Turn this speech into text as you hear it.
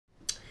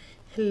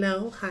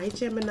Hello, hi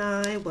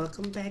Gemini,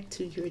 welcome back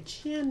to your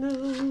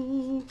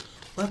channel.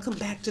 Welcome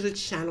back to the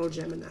channel,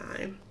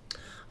 Gemini.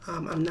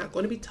 I'm not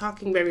going to be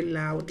talking very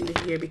loudly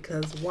here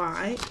because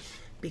why?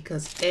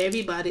 Because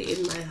everybody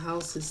in my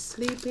house is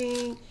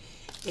sleeping,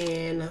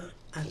 and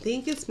I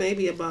think it's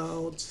maybe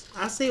about,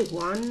 I'll say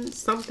 1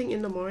 something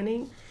in the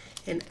morning,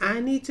 and I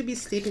need to be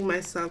sleeping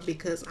myself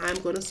because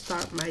I'm going to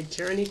start my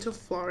journey to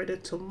Florida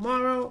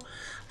tomorrow.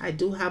 I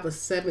do have a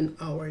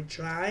 7-hour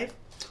drive.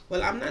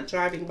 Well, I'm not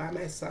driving by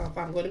myself.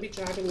 I'm going to be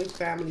driving with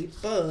family,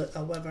 but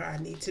however,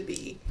 I need to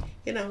be,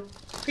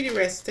 pretty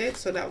rested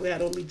so that way I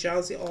don't be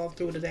drowsy all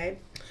through the day.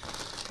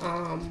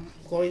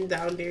 Going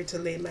down there to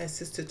lay my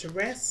sister to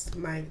rest.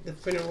 The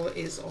funeral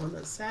is on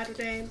a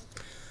Saturday.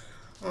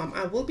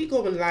 I will be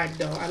going live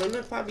though. I don't know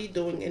if I'll be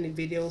doing any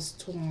videos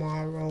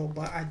tomorrow,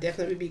 but I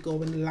definitely be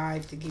going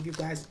live to give you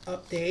guys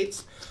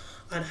updates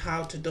on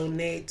how to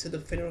donate to the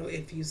funeral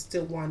if you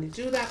still want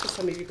to do that. For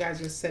some of you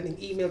guys are sending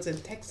emails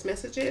and text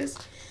messages,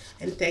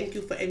 and thank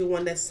you for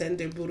everyone that send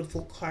their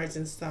beautiful cards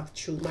and stuff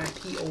through my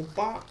PO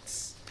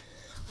box.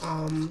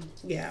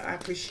 Yeah, I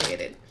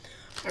appreciate it.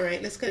 All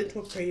right, let's get into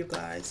a prayer, you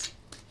guys.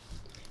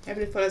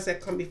 Heavenly Father, as I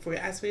come before you,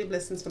 ask for your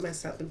blessings for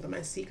myself and for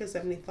my seekers.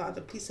 Heavenly Father,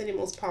 please send your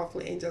most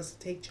powerful angels to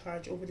take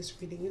charge over this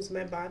reading. Use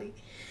my body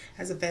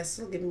as a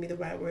vessel, giving me the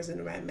right words and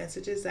the right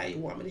messages that you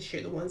want me to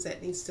share, the ones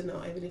that needs to know.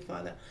 Heavenly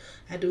Father,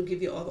 I do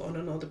give you all the honor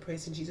and all the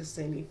praise. In Jesus'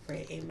 name we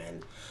pray.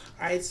 Amen.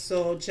 All right,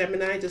 so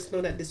Gemini, just know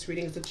that this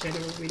reading is a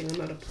general reading,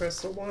 not a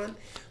personal one.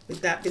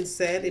 With that being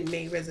said, it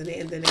may resonate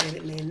and then again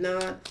it may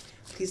not.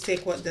 Please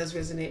take what does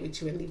resonate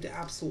with you and leave the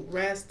absolute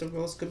rest. The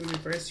roles could be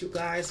reversed, you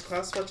guys.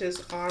 Cross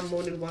watchers are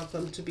more than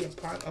welcome to be a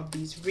part of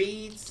these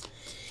reads.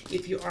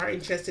 If you are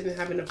interested in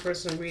having a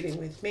personal reading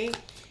with me,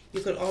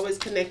 you can always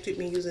connect with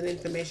me using the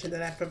information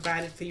that I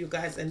provided for you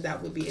guys, and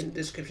that will be in the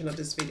description of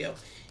this video.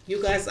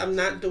 You guys, I'm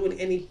not doing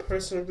any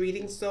personal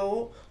readings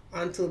though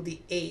until the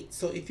 8th.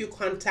 So if you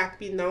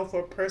contact me now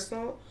for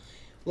personal,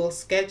 we'll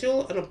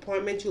schedule an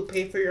appointment. You'll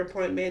pay for your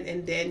appointment,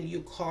 and then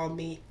you call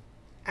me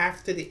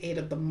after the 8th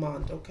of the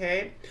month.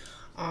 Okay.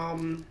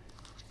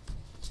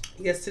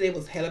 Yesterday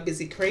was hella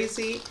busy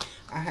crazy.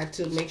 I had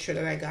to make sure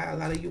that I got a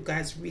lot of you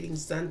guys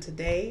readings done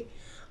today.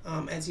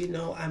 As you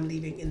know, I'm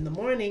leaving in the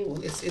morning.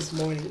 Well, it's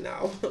morning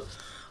now.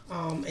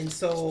 And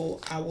so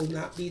I will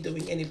not be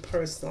doing any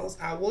personals.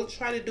 I will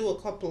try to do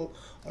a couple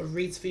of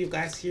reads for you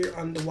guys here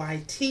on the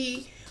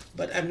YT,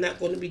 but I'm not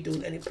going to be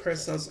doing any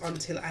personals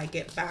until I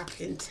get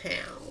back in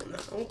town.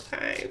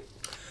 Okay.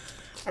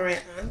 All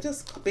right, I've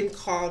just been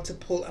called to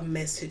pull a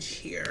message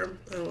here.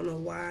 I don't know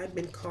why I've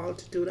been called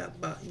to do that,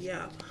 but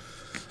yeah.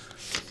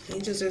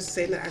 Angels are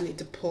saying that I need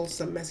to pull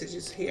some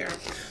messages here.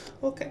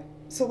 Okay,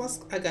 so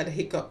I got a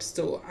hiccup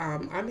still.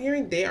 I'm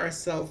hearing they are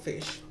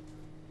selfish.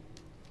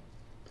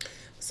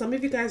 Some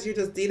of you guys, you're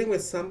just dealing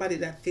with somebody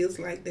that feels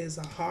like there's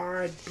a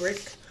hard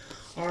brick,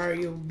 or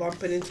you're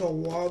bumping into a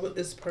wall with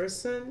this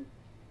person.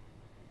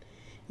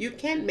 You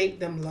can't make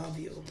them love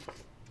you.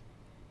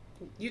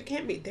 You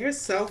can't make, they're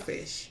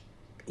selfish.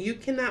 You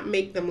cannot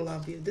make them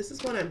love you. This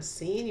is what I'm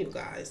seeing, you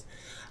guys.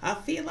 I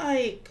feel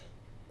like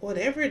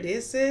whatever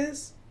this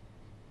is,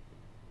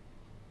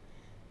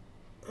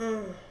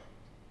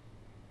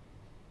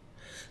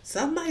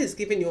 somebody's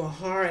giving you a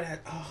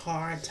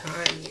hard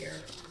time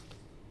here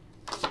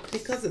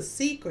because of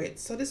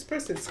secrets. So this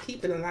person's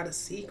keeping a lot of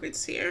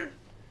secrets here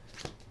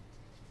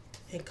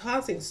and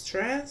causing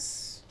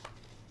stress.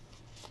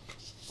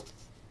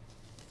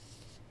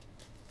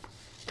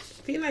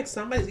 I feel like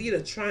somebody's either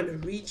trying to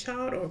reach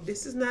out, or if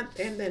this is not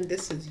them, then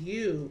this is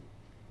you.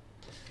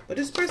 But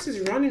this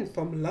person's running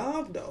from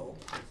love though.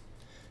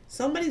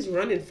 Somebody's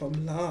running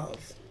from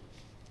love.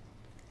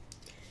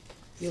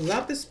 You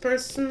love this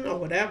person or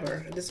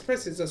whatever, and this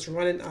person is just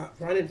running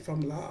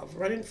from love,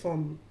 running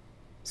from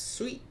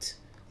sweet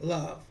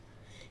love.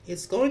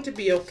 It's going to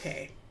be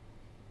okay.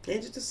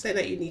 And just to say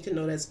that you need to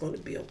know that it's going to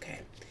be okay.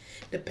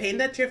 The pain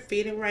that you're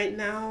feeling right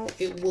now,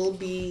 it will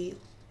be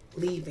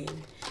leaving.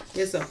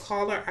 There's a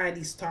caller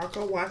ID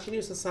stalker watching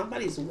you, so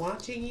somebody's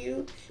watching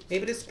you.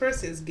 Maybe this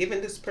person is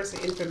giving this person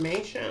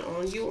information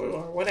on you,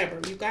 or whatever.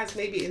 You guys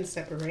may be in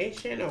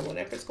separation or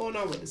whatever's going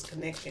on with this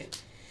connection,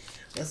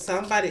 but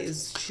somebody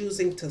is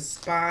choosing to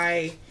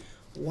spy,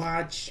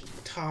 watch,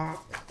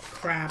 talk,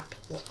 crap,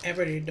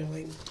 whatever they're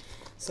doing.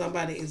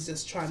 Somebody is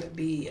just trying to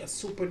be a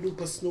super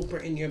duper snooper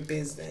in your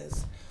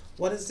business.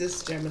 What is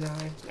this,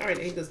 Gemini? All right,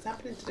 angels,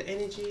 tap into the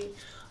energy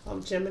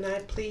of Gemini,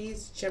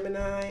 please.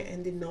 Gemini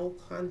and the no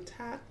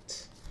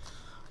contact.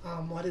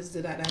 What is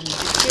it that I need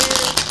to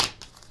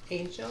hear?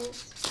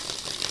 Angels,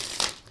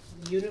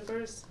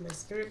 universe, my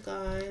spirit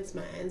guides,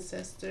 my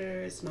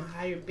ancestors, my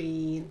higher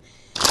being.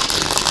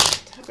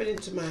 Tap it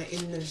into my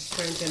inner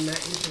strength and my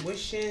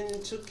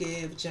intuition to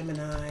give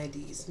Gemini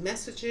these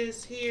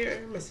messages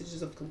here.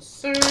 Messages of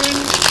concern.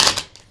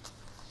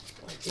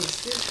 What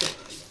is this that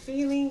I'm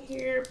feeling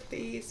here,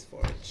 please,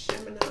 for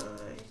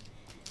Gemini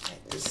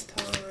at this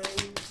time?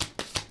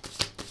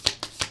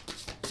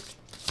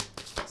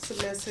 What's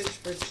the message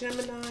for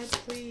Gemini,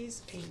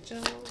 please?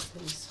 Angels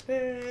and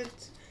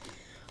spirit.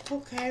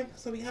 Okay,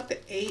 so we have the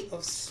Eight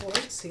of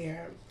Swords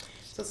here.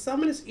 So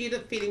someone is either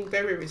feeling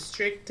very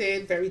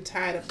restricted, very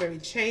tied up, very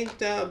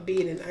chained up,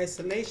 being in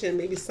isolation.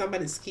 Maybe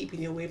somebody's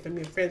keeping you away from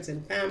your friends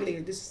and family,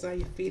 or this is how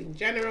you feel in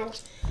general.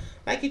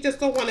 Like you just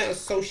don't want to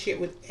associate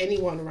with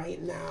anyone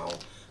right now.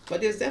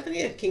 But there's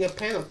definitely a King of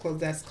Pentacles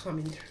that's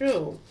coming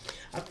through.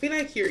 I feel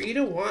like you're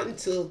either wanting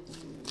to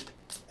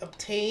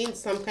obtain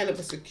some kind of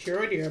a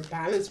security or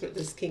balance with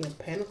this King of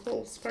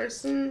Pentacles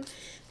person.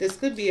 This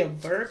could be a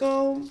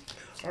Virgo,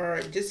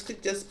 or this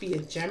could just be a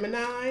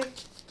Gemini.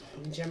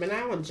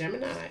 Gemini on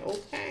Gemini,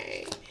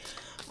 okay.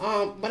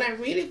 But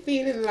I'm really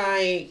feeling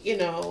like, you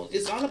know,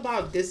 it's all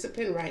about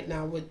discipline right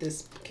now with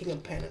this King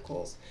of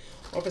Pentacles.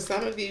 Or for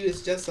some of you,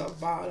 it's just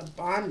about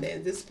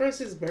abundance. This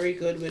person is very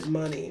good with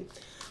money.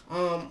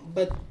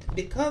 But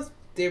because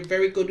they're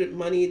very good with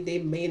money, they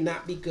may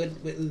not be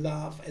good with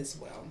love as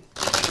well.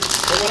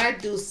 But what I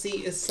do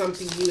see is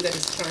something new that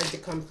is trying to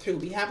come through.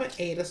 We have an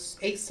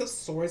Ace of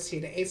Swords here.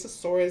 The Ace of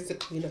Swords, the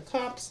Queen of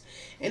Cups,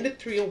 and the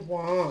Three of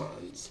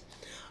Wands.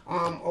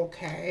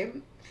 Okay.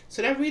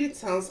 So that really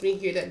tells me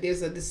here that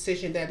there's a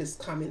decision that is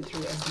coming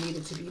through as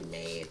needed to be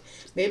made.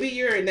 Maybe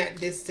you're in that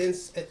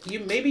distance.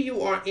 Maybe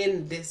you are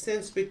in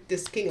distance with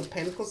this King of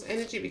Pentacles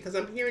energy, because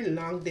I'm hearing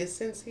long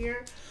distance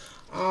here.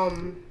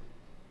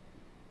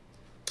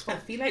 I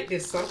feel like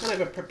there's some kind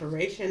of a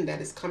preparation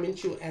that is coming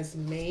to you as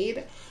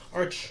made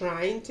or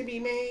trying to be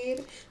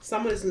made.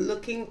 Someone is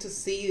looking to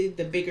see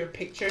the bigger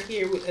picture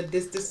here with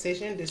this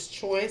decision, this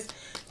choice.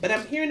 But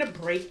I'm hearing a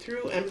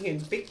breakthrough. I'm hearing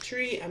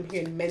victory. I'm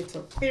hearing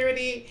mental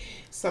clarity.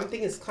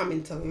 Something is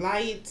coming to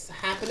light.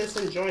 Happiness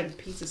and joy and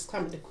peace is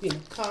coming to Queen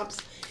of Cups.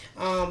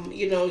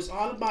 You know, it's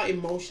all about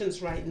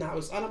emotions right now.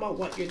 It's all about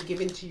what you're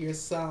giving to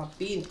yourself.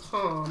 Being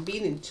calm,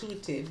 being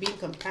intuitive, being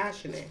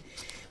compassionate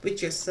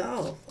with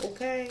yourself,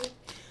 okay?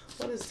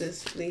 What is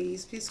this,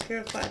 please? Please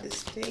clarify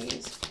this,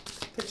 please.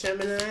 For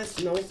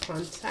Geminis, no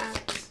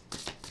contact.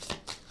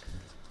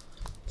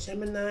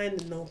 Gemini,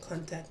 the no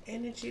contact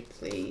energy,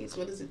 please.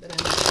 What is it that I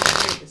need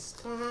to hear this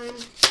time?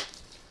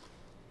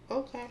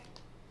 Okay.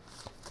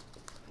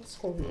 What's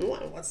going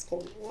on? What's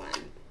going on?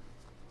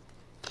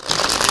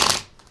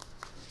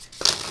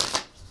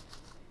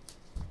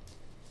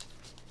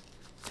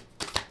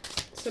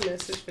 What's the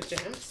message for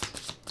Gems?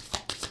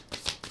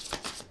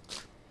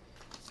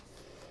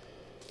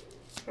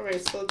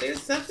 Alright, so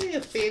there's definitely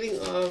a feeling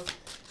of,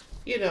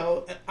 you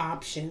know,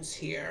 options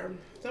here.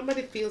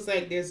 Somebody feels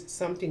like there's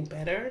something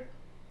better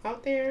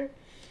out there.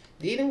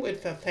 Dealing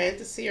with a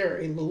fantasy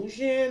or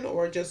illusion,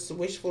 or just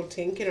wishful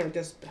thinking, or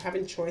just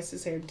having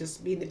choices here,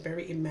 just being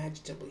very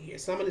imaginative here.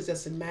 Somebody's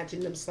just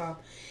imagining themselves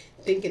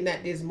thinking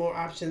that there's more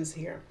options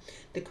here.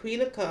 The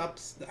Queen of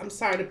Cups,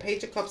 the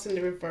Page of Cups in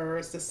the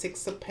reverse, the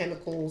Six of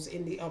Pentacles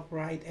in the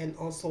upright, and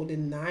also the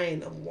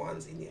Nine of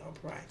Wands in the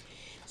upright.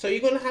 So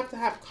you're going to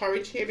have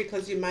courage here,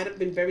 because you might have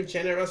been very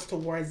generous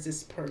towards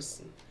this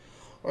person,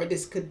 or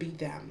this could be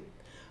them.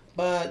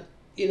 But,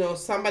 you know,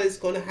 somebody's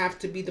going to have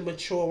to be the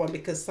mature one,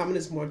 because someone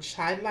is more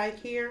childlike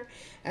here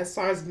as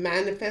far as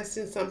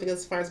manifesting something,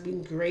 as far as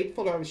being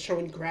grateful or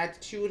showing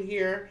gratitude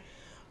here.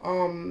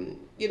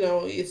 You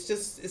know, it's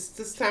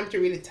just time to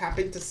really tap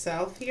into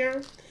self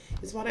here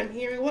is what I'm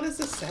hearing. What is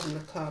the Seven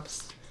of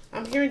Cups?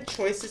 I'm hearing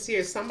choices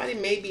here. Somebody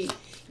may be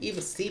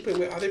even sleeping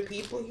with other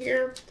people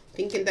here,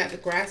 thinking that the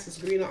grass is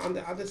greener on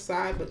the other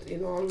side, but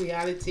in all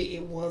reality,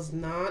 it was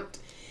not.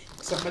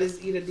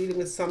 Somebody's either dealing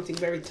with something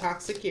very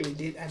toxic here.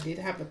 I did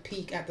have a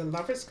peek at the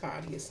Lover's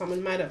card here.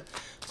 Someone might have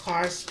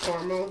caused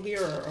turmoil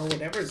here, or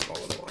whatever is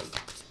going on.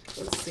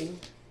 Let's see.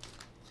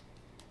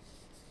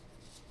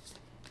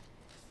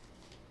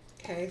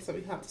 Okay, so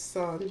we have the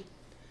Sun.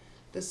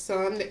 The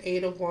Sun, the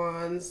Eight of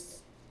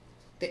Wands,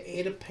 the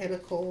Eight of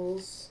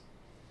Pentacles,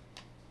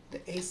 the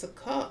Ace of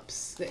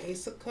Cups, the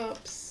Ace of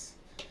Cups,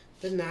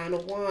 the Nine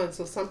of Wands.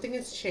 So something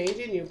is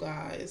changing, you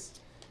guys,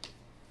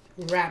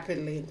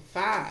 rapidly and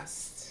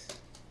fast.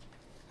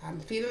 I'm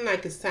feeling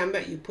like it's time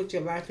that you put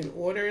your life in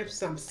order.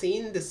 So I'm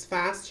seeing this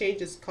fast change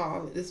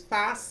this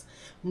fast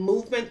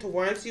movement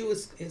towards you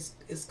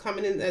is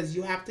coming in, as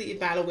you have to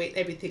evaluate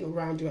everything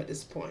around you at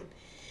this point,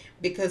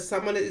 because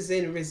someone is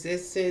in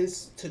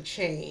resistance to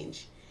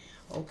change.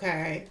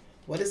 Okay,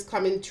 what is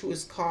coming to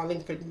is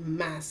calling for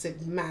massive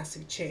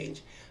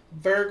change.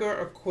 Virgo,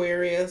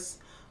 Aquarius,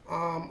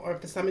 or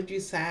for some of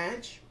you,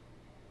 Sag,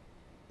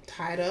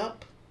 tied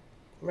up,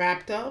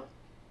 wrapped up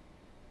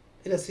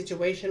in a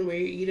situation where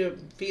you either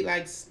feel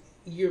like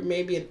you're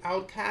maybe an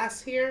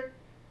outcast here.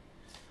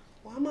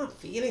 Why am I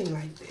feeling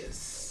like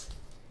this?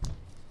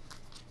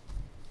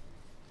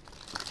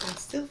 I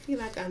still feel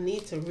like I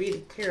need to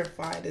really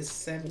clarify this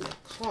Seven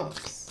of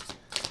Cups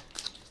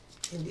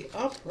in the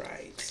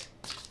upright.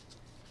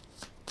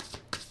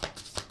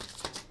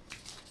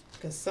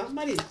 Because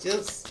somebody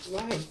just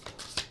like,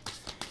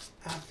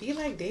 I feel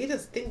like they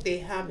just think they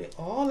have it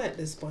all at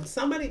this point.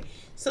 Somebody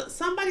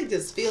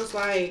just feels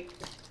like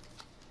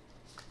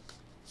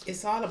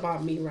it's all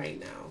about me right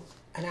now,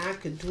 and I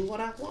could do what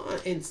I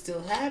want and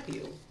still have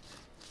you.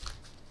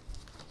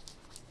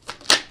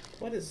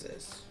 What is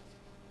this?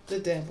 The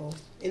Devil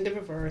in the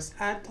reverse.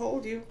 I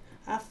told you.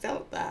 I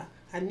felt that.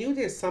 I knew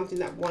there's something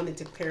that wanted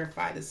to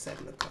clarify the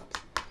Seven of Cups.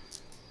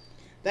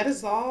 That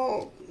is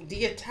all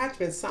the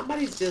attachment.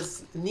 Somebody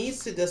just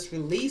needs to just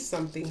release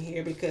something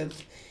here because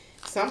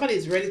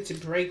somebody's ready to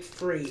break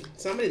free.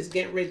 Somebody's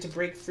getting ready to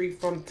break free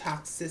from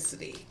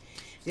toxicity.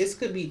 This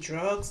could be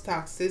drugs,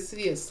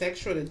 toxicity, or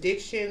sexual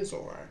addictions,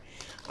 or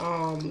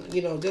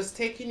you know, just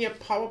taking your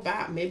power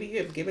back. Maybe you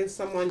have given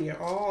someone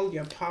your all,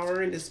 your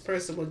power, and this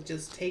person was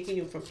just taking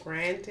you for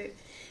granted,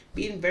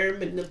 being very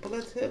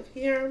manipulative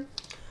here.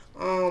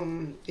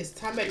 It's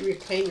time that you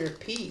reclaim your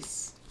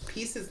peace.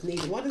 Peace is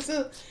needed. What is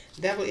the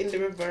devil in the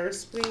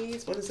reverse,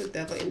 please? What is the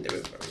devil in the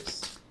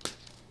reverse?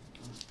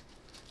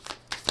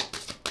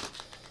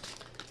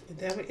 The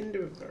devil in the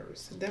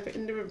reverse. The devil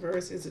in the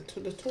reverse is the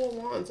Two of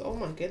Wands. Oh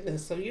my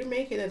goodness. So you're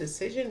making a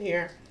decision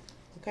here.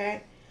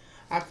 Okay.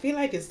 I feel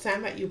like it's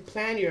time that you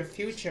plan your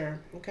future.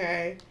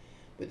 Okay.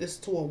 With this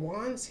Two of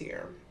Wands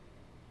here.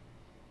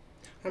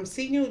 I'm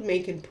seeing you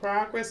making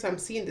progress. I'm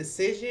seeing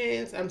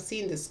decisions. I'm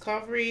seeing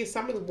discovery.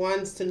 Some of the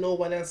ones to know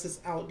what else is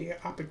out there.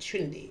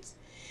 Opportunities.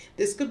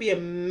 This could be a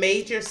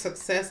major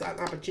success, an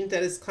opportunity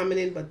that is coming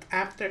in, but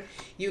after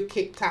you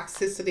kick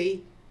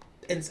toxicity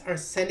and or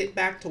send it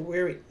back to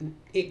where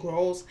it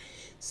grows,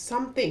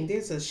 something,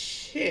 there's a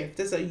shift.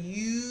 There's a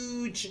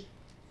huge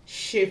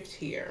shift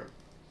here.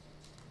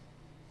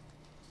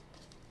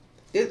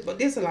 But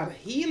there's a lot of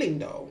healing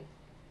though.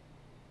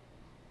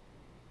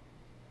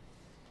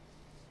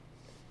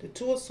 The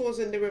Two of Swords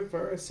in the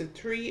reverse, the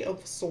Three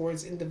of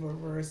Swords in the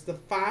reverse, the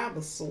Five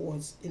of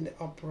Swords in the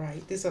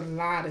upright. There's a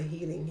lot of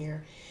healing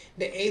here.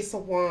 The Ace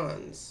of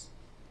Wands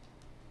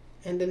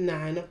and the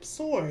Nine of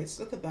Swords.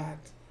 Look at that.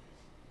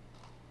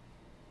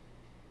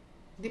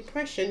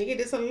 Depression. Yeah,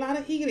 there's a lot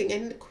of healing.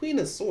 And the Queen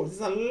of Swords.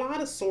 There's a lot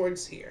of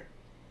swords here.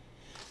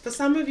 For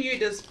some of you, you're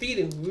just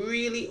feeling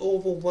really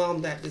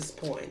overwhelmed at this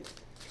point.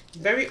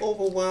 Very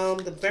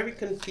overwhelmed, very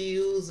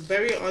confused,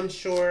 very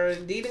unsure,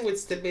 dealing with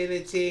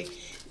stability.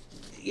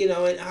 You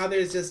know, and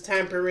others just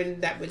tampering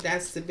that with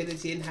that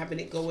stability and having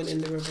it going in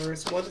the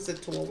reverse. What is the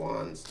Two of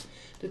Wands?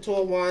 The Two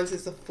of Wands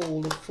is the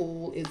Fool. The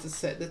Fool is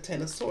the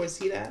Ten of Swords.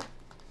 See that?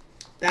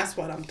 That's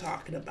what I'm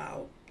talking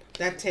about.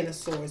 That Ten of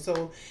Swords.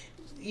 So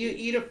you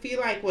either feel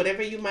like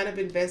whatever you might have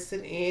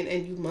invested in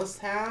and you must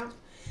have,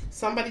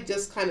 somebody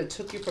just kind of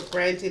took you for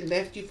granted,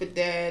 left you for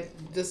dead,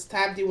 just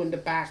stabbed you in the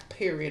back,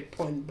 period,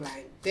 point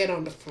blank, dead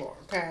on the floor,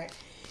 okay?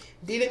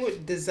 Dealing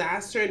with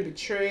disaster and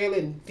betrayal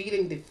and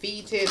feeling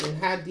defeated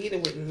and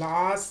dealing with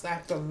loss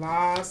after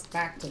loss,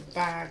 back to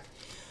back.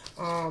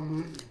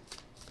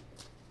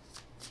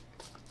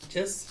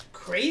 Just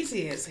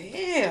crazy as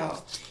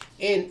hell.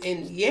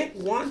 And yet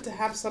want to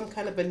have some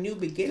kind of a new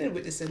beginning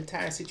with this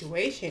entire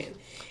situation.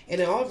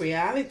 And in all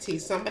reality,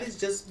 somebody's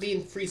just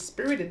being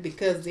free-spirited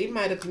because they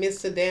might have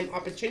missed a damn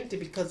opportunity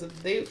because of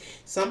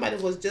somebody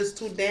was just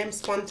too damn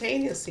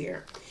spontaneous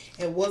here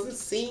and wasn't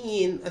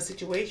seeing a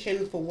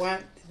situation for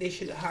what they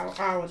should,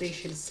 how they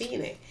should have seen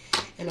it.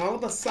 And all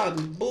of a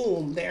sudden,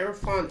 boom, the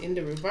Hierophant in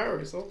the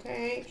reverse,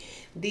 okay?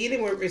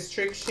 Dealing with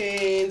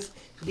restrictions,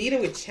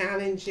 dealing with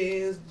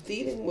challenges,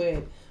 dealing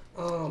with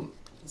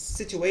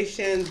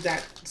situations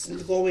that's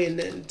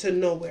going to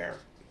nowhere,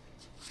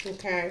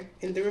 okay?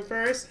 In the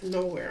reverse,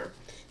 nowhere.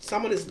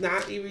 Someone is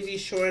not really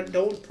sure.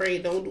 Don't pray,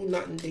 don't do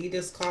nothing. They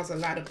just cause a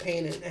lot of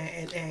pain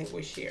and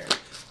anguish here.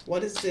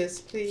 What is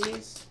this,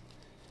 please?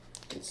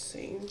 Let's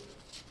see.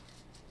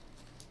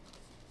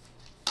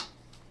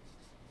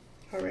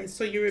 All right,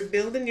 so you're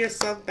rebuilding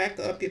yourself back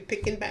up. You're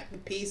picking back the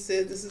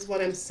pieces. This is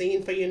what I'm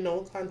seeing for your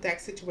no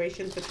contact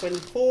situation for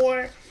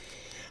 24.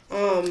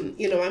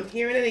 You know, I'm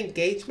hearing an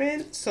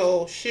engagement.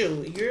 So,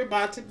 shoot, you're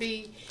about to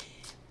be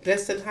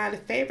blessed and highly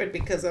favored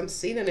because I'm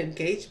seeing an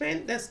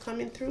engagement that's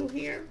coming through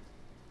here.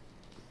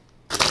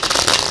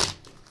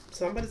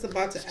 Somebody's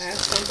about to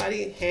ask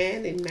somebody a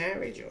hand in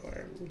marriage,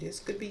 or this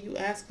could be you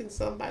asking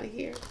somebody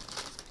here.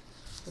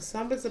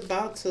 Somebody's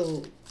about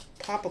to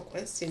pop a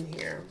question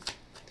here.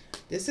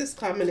 This is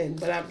coming in,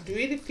 but I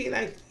really feel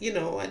like, you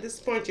know, at this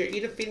point, you're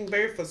either feeling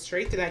very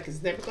frustrated, like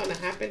it's never going to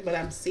happen, but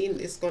I'm seeing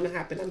it's going to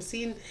happen. I'm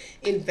seeing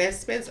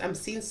investments. I'm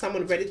seeing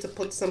someone ready to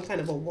put some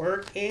kind of a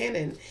work in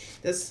and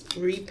just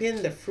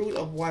reaping the fruit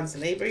of one's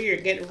labor. You're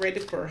getting ready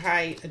for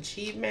high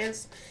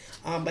achievements.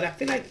 But I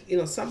feel like, you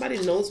know,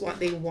 somebody knows what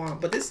they want,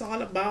 but this is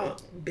all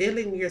about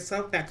building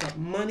yourself back up.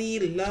 Money,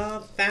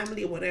 love,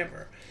 family,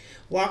 whatever.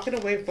 Walking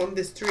away from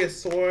this Three of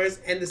Swords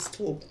and this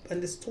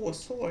Two of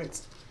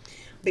Swords.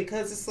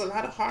 Because it's a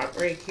lot of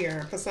heartbreak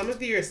here. For some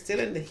of you, you're still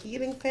in the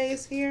healing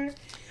phase here.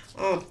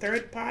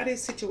 Third party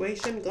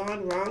situation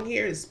gone wrong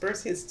here. This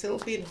person is still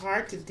being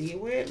hard to deal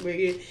with. Where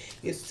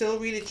you're still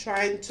really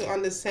trying to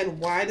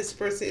understand why this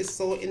person is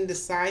so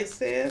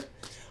indecisive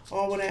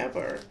or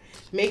whatever.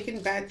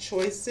 Making bad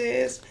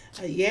choices,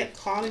 yet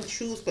calling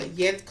truth, but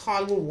yet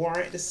calling war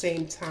at the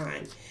same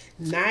time.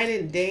 Night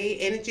and day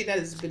energy that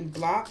has been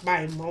blocked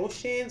by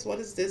emotions. What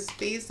is this,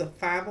 please? The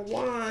Five of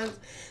Wands.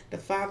 The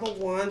Five of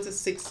Wands, the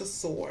Six of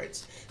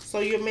Swords. So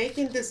you're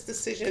making this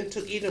decision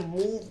to either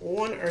move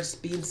on or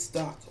being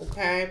stuck,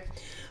 okay?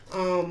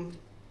 For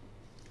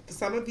For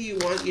some of you,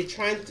 you're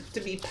trying to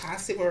be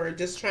passive or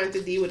just trying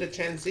to deal with a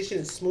transition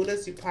as smooth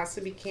as you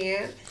possibly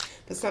can.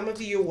 For some of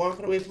you, you're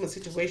walking away from a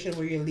situation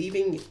where you're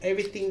leaving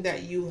everything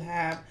that you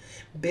have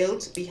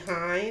built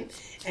behind.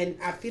 And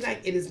I feel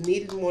like it is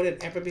needed more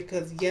than ever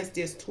because, yes,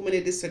 there's too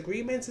many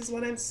disagreements is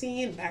what I'm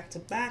seeing, back to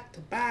back to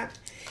back.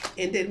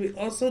 And then we're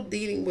also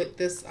dealing with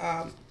this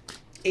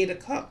Eight of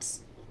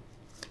Cups.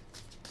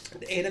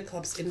 The Eight of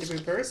Cups in the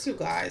reverse, you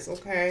guys,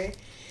 okay?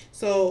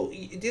 So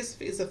this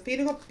is a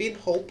feeling of being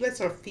hopeless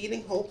or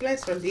feeling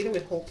hopeless or dealing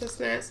with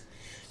hopelessness.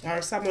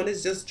 Or someone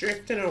is just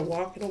drifting or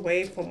walking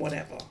away from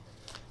whatever.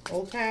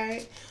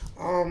 Okay?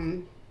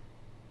 For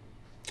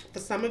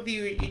some of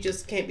you, you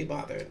just can't be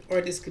bothered. Or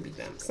this could be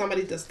them.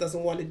 Somebody just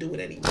doesn't want to do it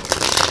anymore.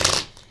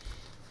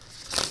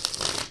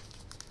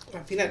 I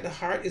feel like the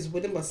heart is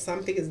willing, but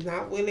something is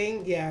not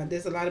willing. Yeah,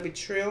 there's a lot of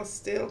betrayal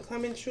still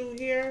coming through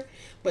here,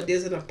 but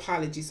there's an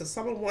apology. So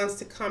someone wants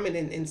to come in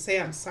and say,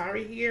 I'm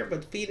sorry here,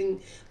 but feeling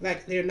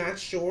like they're not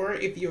sure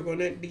if you're going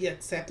to be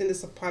accepting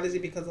this apology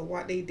because of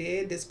what they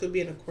did. This could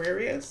be an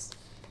Aquarius.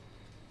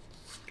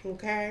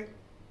 Okay?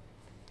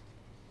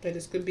 But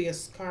this could be a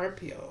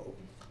Scorpio.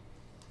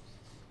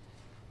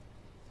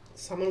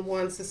 Someone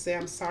wants to say,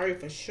 I'm sorry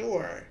for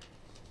sure.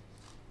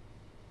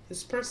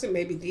 This person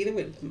may be dealing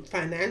with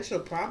financial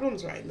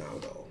problems right now,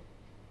 though.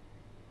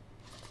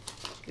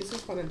 This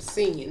is what I'm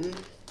seeing.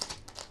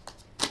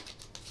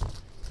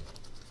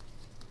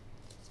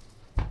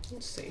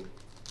 Let's see.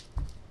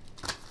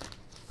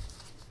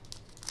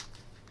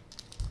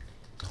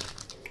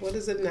 What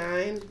is the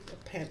nine?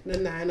 The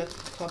Nine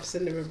of Cups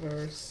in the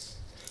reverse.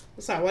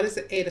 I'm sorry, what is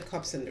the Eight of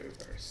Cups in the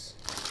reverse?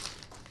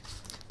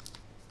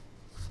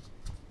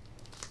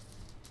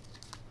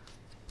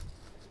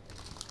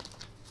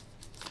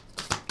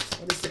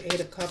 What is the Eight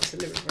of Cups in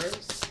the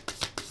reverse?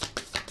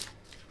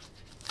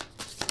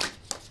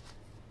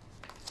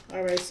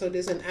 Alright, so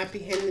there's an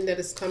apprehending that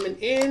is coming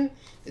in.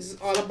 This is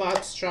all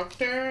about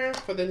structure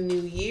for the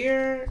new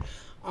year.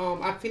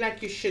 I feel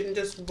like you shouldn't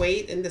just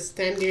wait and just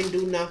stand there and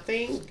do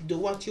nothing. Do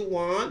what you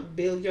want.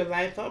 Build your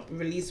life up.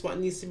 Release what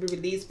needs to be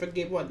released.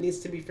 Forgive what needs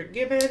to be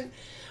forgiven.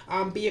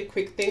 Be a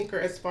quick thinker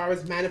as far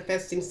as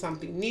manifesting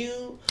something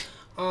new.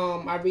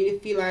 I really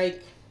feel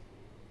like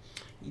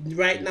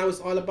right now it's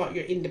all about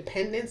your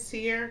independence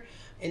here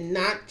and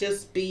not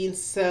just being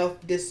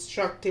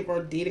self-destructive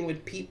or dealing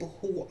with people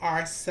who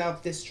are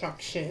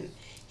self-destruction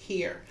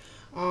here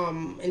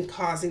and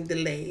causing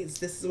delays.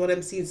 This is what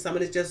I'm seeing.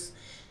 Someone is just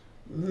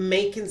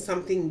making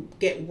something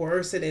get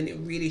worse than it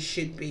really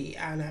should be,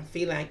 and I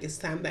feel like it's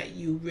time that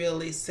you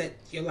really set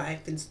your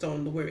life in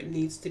stone where it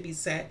needs to be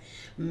set.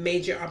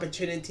 Major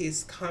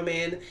opportunities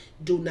coming.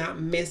 Do not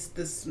miss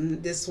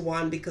this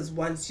one, because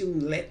once you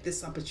let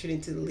this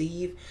opportunity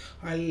leave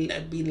or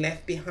be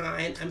left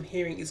behind, I'm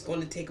hearing it's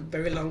going to take a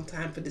very long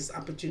time for this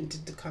opportunity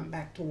to come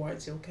back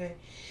towards you. Okay,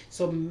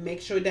 so make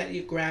sure that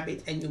you grab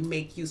it and you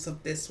make use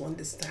of this one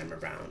this time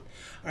around.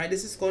 All right,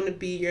 this is going to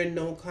be your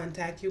no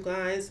contact, you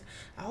guys.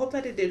 I hope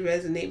that it did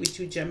resonate with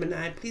you,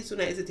 Gemini. Please do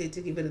not hesitate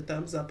to give it a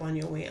thumbs up on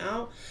your way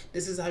out.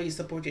 This is how you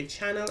support your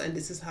channel, and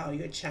this is how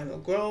your channel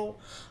grow.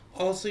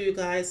 Also, you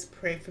guys,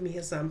 pray for me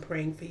as I'm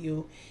praying for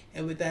you.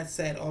 And with that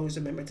said, always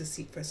remember to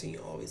seek first and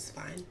you always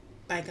find.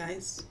 Bye,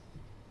 guys.